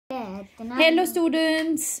Hello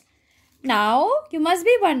students. Now you must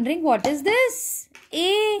be wondering, what is this?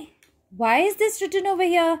 A. Why is this written over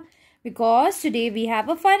here? Because today we have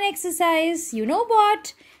a fun exercise. You know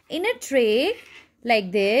what? In a tray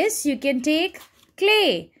like this, you can take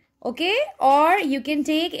clay. Okay? Or you can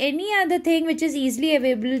take any other thing which is easily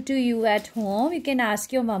available to you at home. You can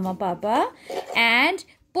ask your mama, papa, and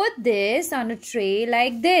put this on a tray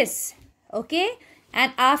like this. Okay?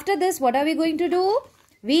 And after this, what are we going to do?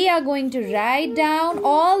 We are going to write down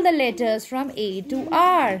all the letters from A to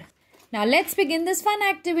R. Now let's begin this fun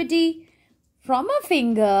activity. From a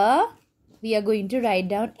finger, we are going to write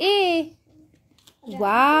down A.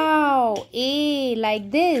 Wow, A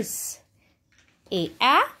like this.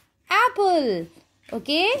 Apple.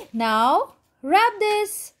 Okay, now rub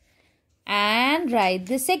this and write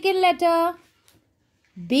the second letter.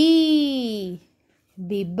 B.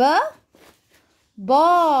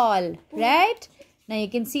 Ball, right? Now you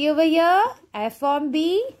can see over here, I have formed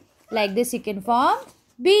B. Like this you can form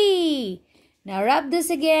B. Now rub this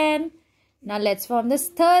again. Now let's form this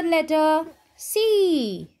third letter,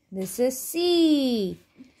 C. This is C.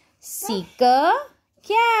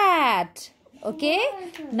 Cat. Okay.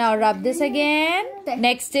 Now rub this again.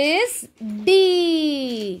 Next is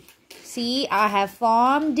D. See, I have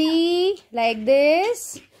formed D like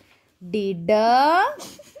this.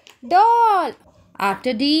 Doll.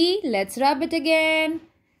 After D, let's rub it again.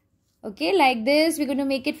 Okay, like this. We're going to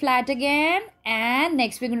make it flat again. And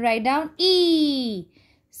next we're going to write down E.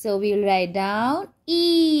 So we'll write down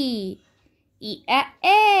E.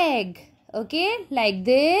 Egg. Okay, like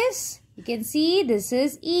this. You can see this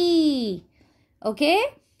is E. Okay,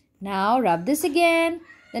 now rub this again.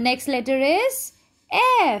 The next letter is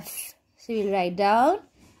F. So we'll write down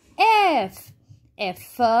F. F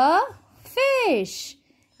for fish.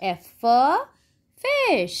 F for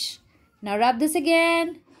fish. Now rub this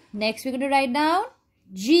again. Next we're going to write down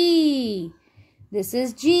G. This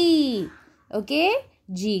is G. Okay.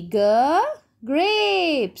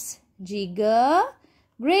 Grapes.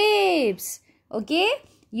 Grapes. Okay.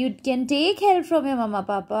 You can take help from your mama,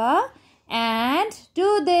 papa and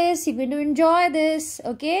do this. You're going to enjoy this.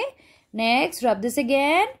 Okay. Next, rub this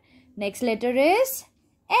again. Next letter is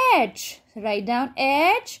H. Write down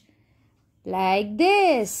H like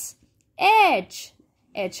this. H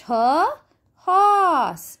her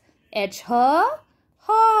horse.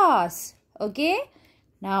 Okay.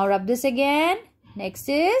 Now rub this again. Next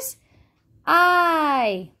is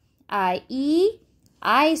I.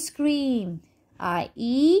 Ice cream.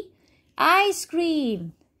 Ice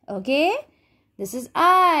cream. Okay. This is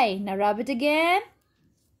I. Now rub it again.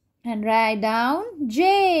 And write down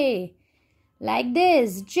J. Like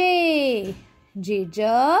this. J.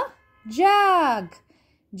 Jug.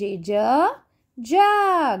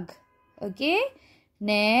 Okay.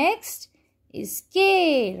 Next is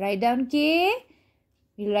K. Write down K.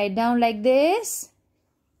 We'll write down like this.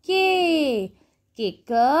 K.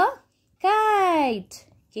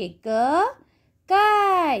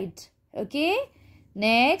 Kite. Okay.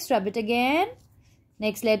 Next, rub it again.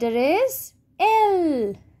 Next letter is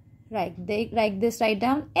L. Like this, write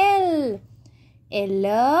down L.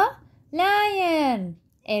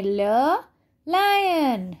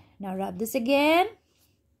 Lion. Now rub this again.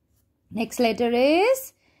 Next letter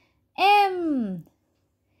is M.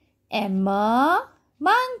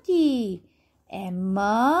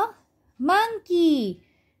 Monkey.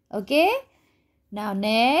 Okay. Now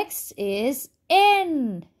next is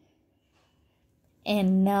N.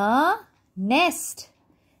 Nest.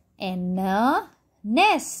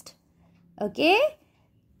 Okay.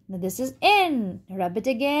 Now this is N. Rub it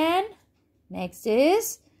again. Next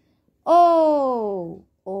is O.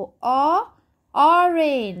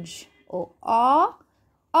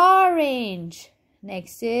 Orange.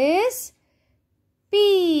 Next is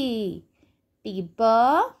P.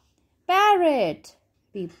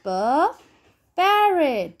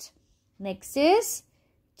 Parrot. Next is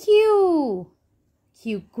Q.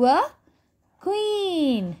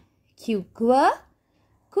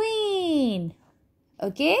 Queen.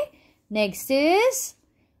 Okay. Next is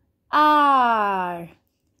R.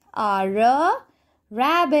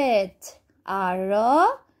 Rabbit.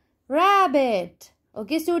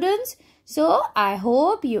 Okay, students. So, I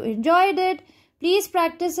hope you enjoyed it. Please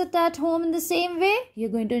practice it at home in the same way. You're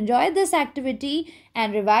going to enjoy this activity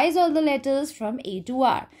and revise all the letters from A to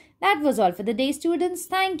R. That was all for the day, students.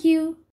 Thank you.